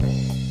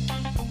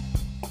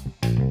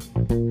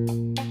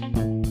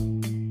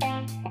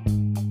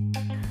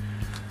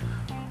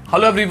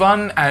Hello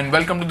everyone and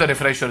welcome to the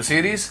refresher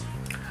series.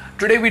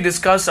 Today we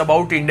discuss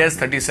about Ind AS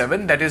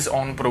 37, that is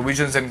on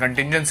provisions and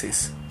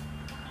contingencies.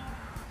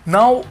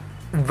 Now,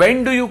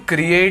 when do you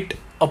create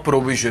a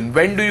provision?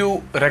 When do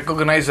you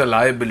recognize a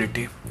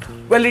liability?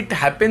 Well, it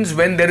happens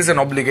when there is an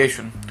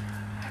obligation.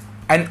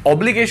 An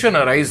obligation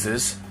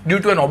arises due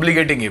to an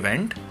obligating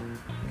event,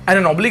 and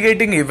an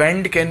obligating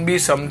event can be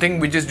something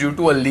which is due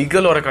to a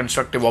legal or a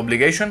constructive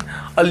obligation.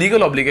 A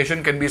legal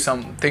obligation can be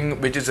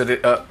something which is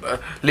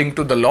linked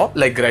to the law,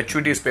 like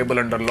gratuity is payable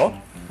under law,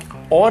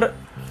 or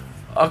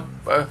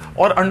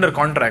under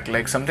contract,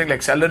 like something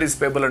like salary is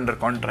payable under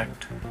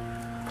contract.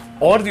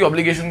 Or the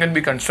obligation can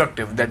be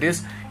constructive, that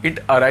is, it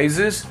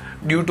arises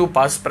due to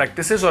past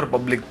practices or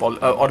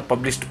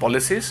published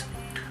policies,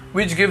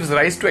 which gives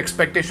rise to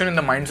expectation in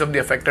the minds of the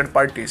affected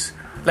parties.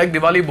 Like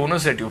Diwali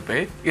bonus that you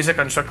pay is a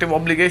constructive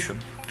obligation.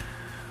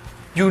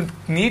 You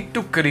need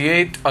to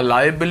create a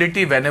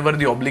liability whenever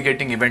the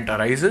obligating event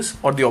arises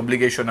or the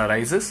obligation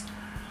arises.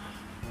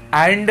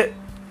 And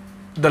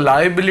the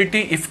liability,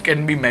 if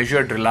can be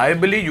measured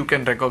reliably, you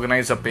can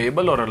recognize a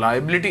payable or a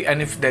liability,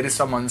 and if there is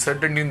some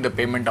uncertainty in the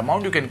payment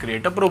amount, you can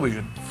create a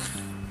provision.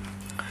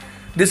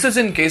 This is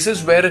in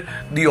cases where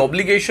the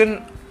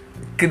obligation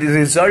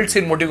results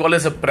in what you call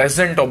as a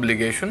present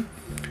obligation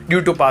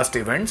due to past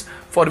events,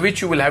 for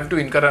which you will have to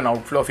incur an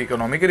outflow of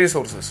economic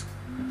resources.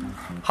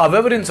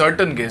 However, in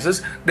certain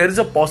cases, there is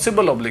a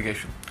possible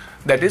obligation.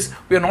 That is,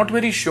 we are not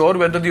very sure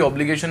whether the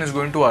obligation is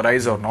going to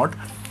arise or not.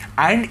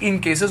 And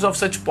in cases of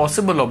such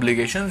possible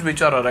obligations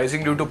which are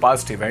arising due to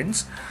past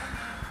events,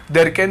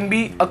 there can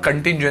be a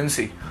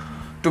contingency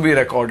to be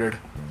recorded.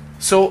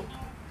 So,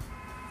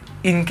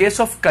 in case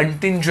of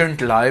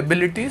contingent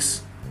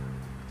liabilities,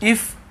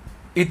 if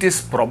it is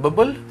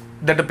probable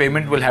that a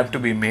payment will have to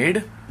be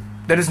made,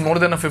 there is more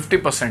than a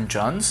 50%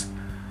 chance,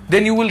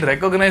 then you will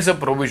recognize a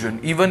provision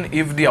even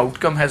if the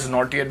outcome has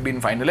not yet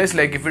been finalized.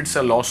 Like if it's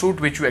a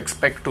lawsuit which you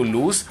expect to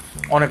lose,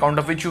 on account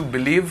of which you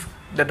believe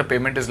that a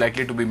payment is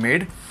likely to be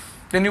made,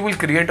 then you will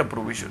create a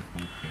provision.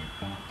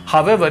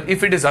 However,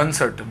 if it is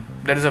uncertain,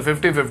 there is a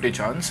 50-50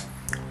 chance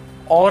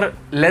or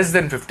less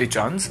than 50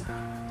 chance,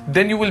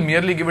 then you will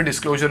merely give a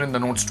disclosure in the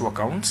notes to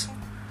accounts.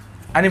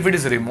 And if it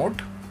is remote,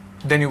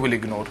 then you will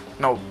ignore.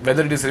 Now,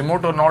 whether it is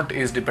remote or not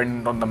is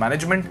dependent on the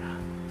management.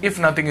 If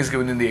nothing is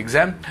given in the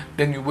exam,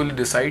 then you will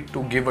decide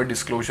to give a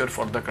disclosure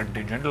for the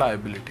contingent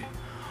liability.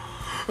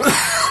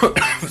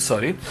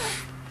 Sorry.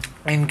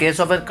 In case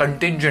of a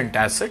contingent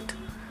asset,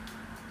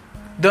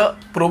 the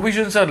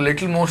provisions are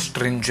little more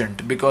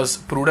stringent because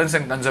prudence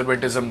and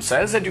conservatism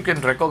says that you can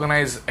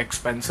recognize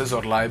expenses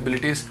or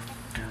liabilities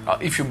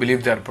if you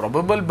believe they are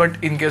probable. But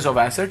in case of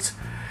assets,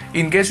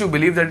 in case you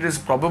believe that it is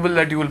probable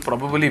that you will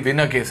probably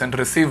win a case and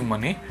receive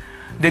money,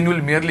 then you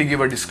will merely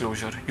give a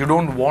disclosure. You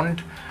don't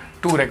want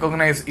to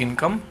recognize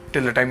income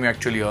till the time you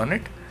actually earn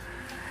it.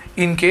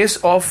 In case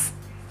of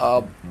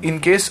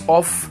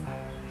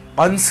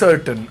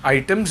uncertain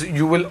items,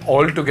 you will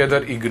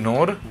altogether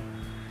ignore.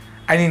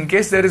 And in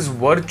case there is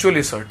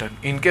virtually certain,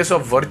 in case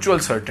of virtual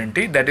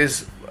certainty, that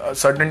is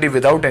certainty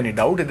without any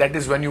doubt, that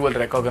is when you will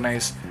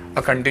recognize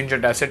a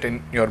contingent asset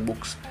in your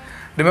books.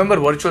 Remember,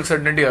 virtual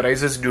certainty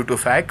arises due to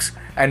facts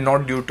and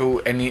not due to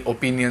any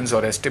opinions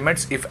or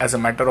estimates. If as a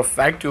matter of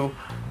fact you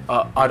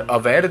are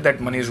aware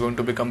that money is going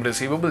to become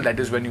receivable, that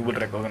is when you will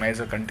recognize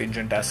a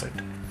contingent asset.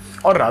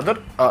 Or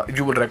rather,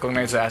 you will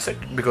recognize the asset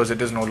because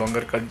it is no longer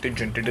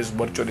contingent, it is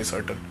virtually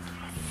certain.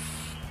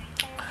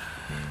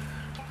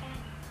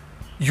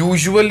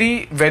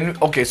 Usually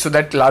so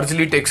that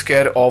largely takes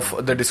care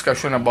of the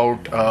discussion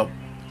about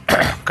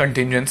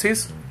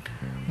contingencies.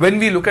 When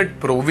we look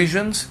at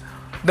provisions,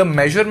 the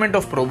measurement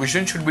of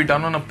provision should be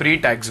done on a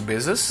pre-tax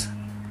basis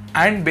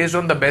and based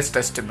on the best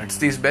estimates.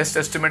 These best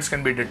estimates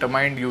can be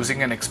determined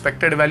using an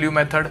expected value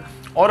method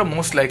or a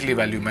most likely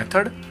value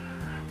method,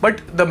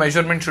 but the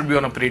measurement should be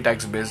on a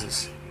pre-tax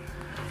basis.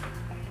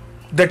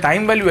 The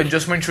time value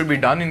adjustment should be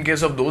done in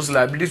case of those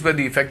liabilities where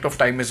the effect of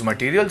time is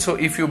material. So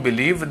if you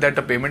believe that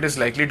a payment is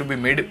likely to be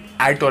made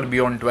at or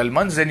beyond 12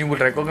 months, then you will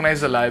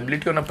recognize the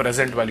liability on a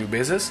present value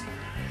basis.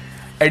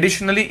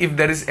 Additionally, if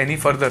there is any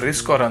further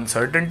risk or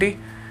uncertainty,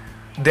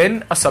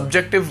 then a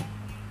subjective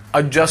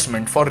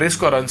adjustment for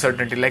risk or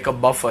uncertainty like a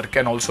buffer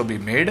can also be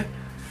made.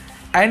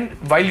 And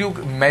while you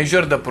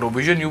measure the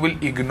provision, you will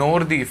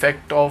ignore the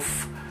effect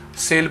of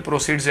sale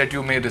proceeds that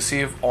you may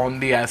receive on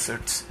the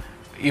assets.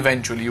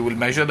 Eventually, you will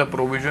measure the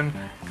provision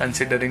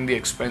considering the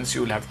expense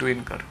you will have to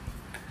incur.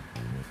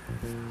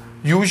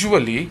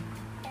 Usually,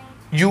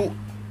 you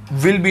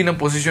will be in a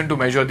position to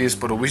measure these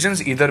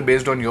provisions either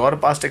based on your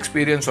past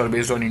experience or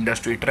based on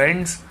industry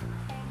trends.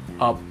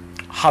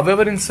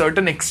 However, in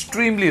certain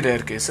extremely rare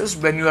cases,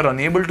 when you are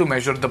unable to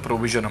measure the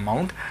provision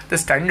amount, the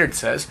standard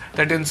says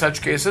that in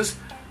such cases,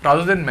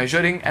 rather than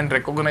measuring and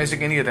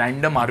recognizing any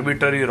random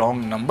arbitrary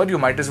wrong number, you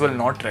might as well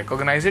not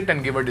recognize it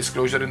and give a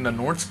disclosure in the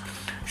notes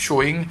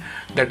showing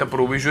that a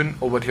provision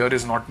over here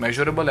is not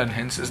measurable and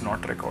hence is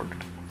not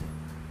recorded.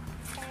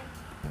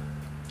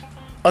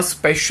 A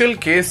special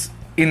case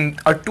in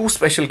two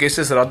special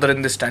cases rather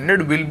in the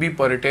standard will be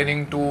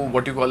pertaining to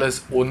what you call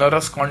as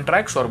onerous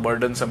contracts or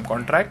burdensome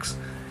contracts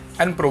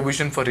and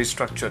provision for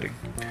restructuring.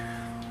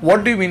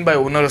 What do you mean by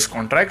onerous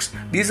contracts?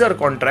 These are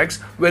contracts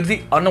where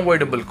the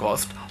unavoidable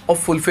cost of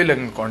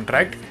fulfilling a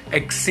contract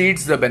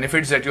exceeds the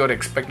benefits that you are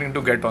expecting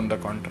to get on the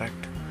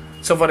contract.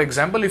 So for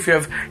example, if you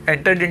have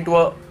entered into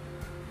a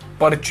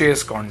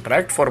purchase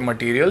contract for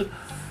material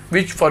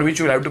for which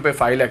you will have to pay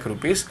 5 lakh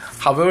rupees.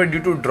 However,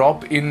 due to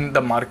drop in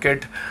the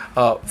market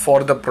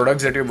for the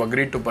products that you have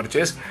agreed to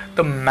purchase,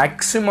 the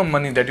maximum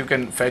money that you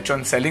can fetch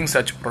on selling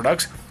such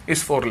products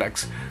is 4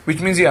 lakhs,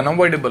 which means the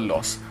unavoidable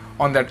loss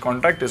on that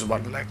contract is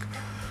 1 lakh.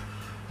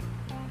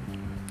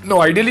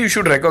 Now, ideally, you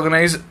should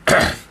recognize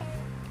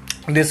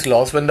this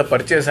loss when the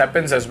purchase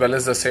happens as well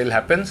as the sale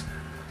happens.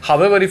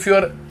 However, if you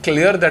are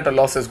clear that a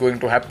loss is going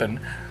to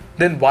happen,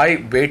 then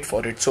why wait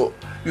for it? So,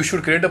 you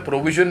should create a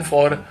provision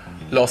for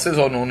losses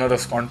on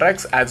onerous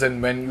contracts as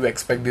and when you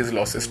expect these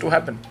losses to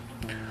happen.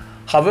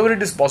 However,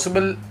 it is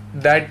possible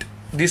that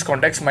these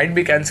contracts might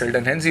be cancelled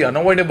and hence the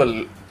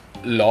unavoidable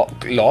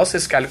loss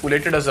is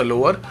calculated as a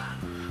lower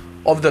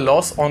of the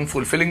loss on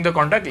fulfilling the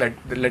contract,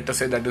 let us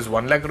say that is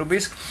 1 lakh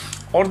rupees,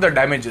 or the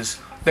damages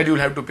that you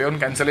will have to pay on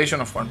cancellation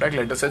of contract,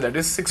 let us say that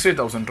is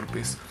 60,000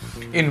 rupees.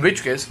 In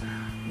which case,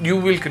 you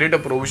will create a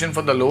provision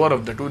for the lower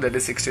of the two, that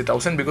is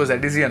 60,000, because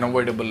that is the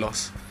unavoidable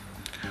loss.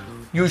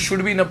 You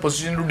should be in a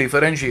position to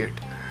differentiate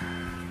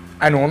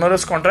an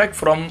onerous contract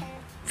from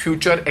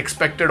future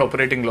expected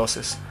operating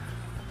losses.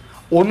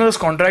 Onerous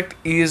contract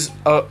is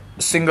a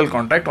single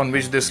contract on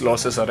which this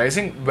loss is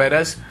arising,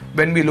 whereas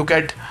when we look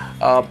at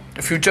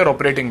future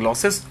operating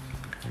losses,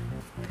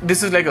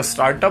 this is like a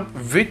startup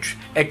which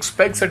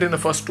expects that in the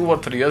first 2 or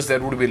 3 years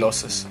there would be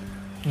losses.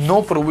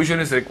 No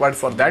provision is required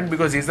for that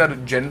because these are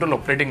general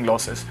operating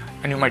losses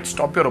and you might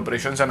stop your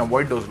operations and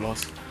avoid those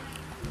losses.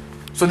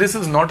 So this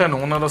is not an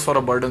onerous or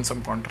a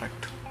burdensome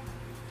contract.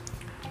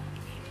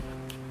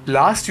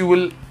 Last,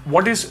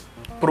 what is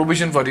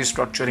provision for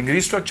restructuring?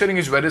 Restructuring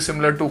is very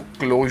similar to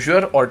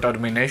closure or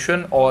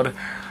termination or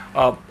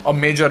a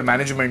major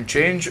management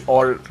change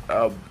or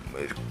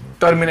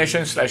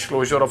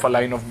termination/closure of a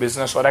line of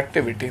business or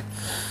activity.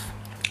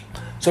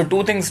 So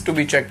 2 things to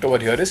be checked over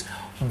here is,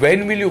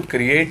 when will you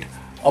create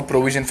a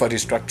provision for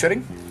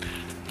restructuring?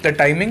 The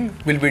timing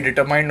will be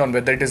determined on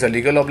whether it is a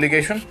legal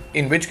obligation,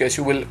 in which case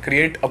you will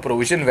create a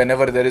provision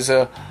whenever there is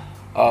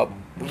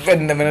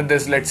whenever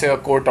there's, let's say, a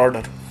court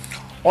order,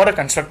 or a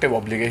constructive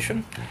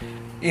obligation,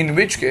 in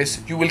which case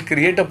you will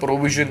create a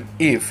provision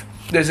if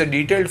there's a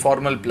detailed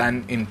formal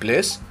plan in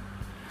place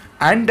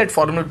and that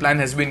formal plan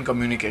has been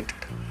communicated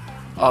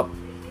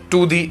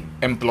to the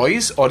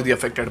employees or the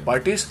affected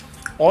parties,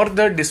 or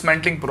the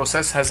dismantling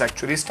process has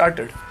actually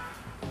started,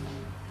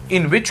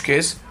 in which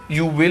case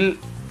you will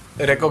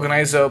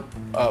recognize a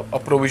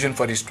provision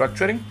for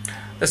restructuring.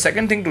 The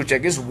second thing to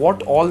check is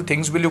what all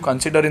things will you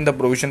consider in the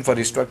provision for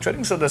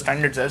restructuring. So the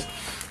standard says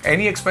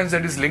any expense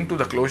that is linked to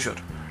the closure,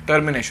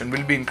 termination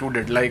will be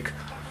included, like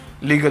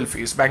legal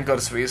fees,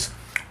 bankers fees,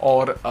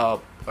 or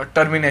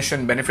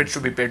termination benefits to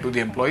be paid to the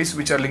employees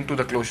which are linked to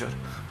the closure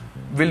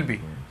will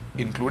be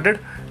included.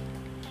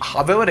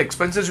 However,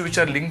 expenses which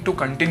are linked to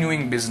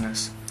continuing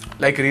business,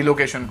 like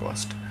relocation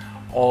cost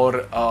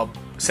or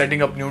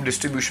setting up new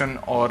distribution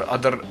or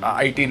other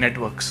IT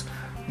networks,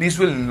 these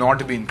will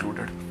not be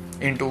included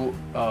into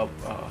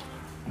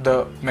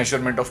the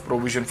measurement of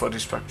provision for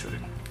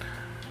restructuring.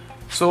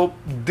 So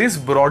this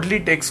broadly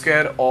takes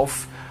care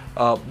of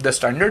the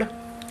standard.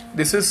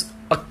 This is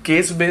a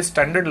case-based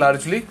standard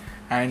largely,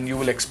 and you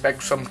will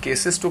expect some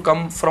cases to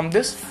come from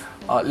this,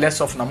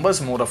 less of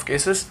numbers, more of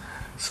cases.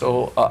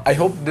 So I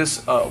hope this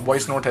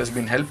voice note has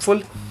been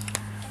helpful.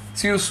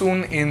 See you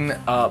soon in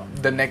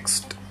the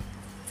next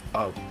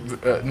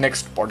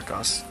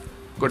podcast.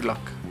 Good luck.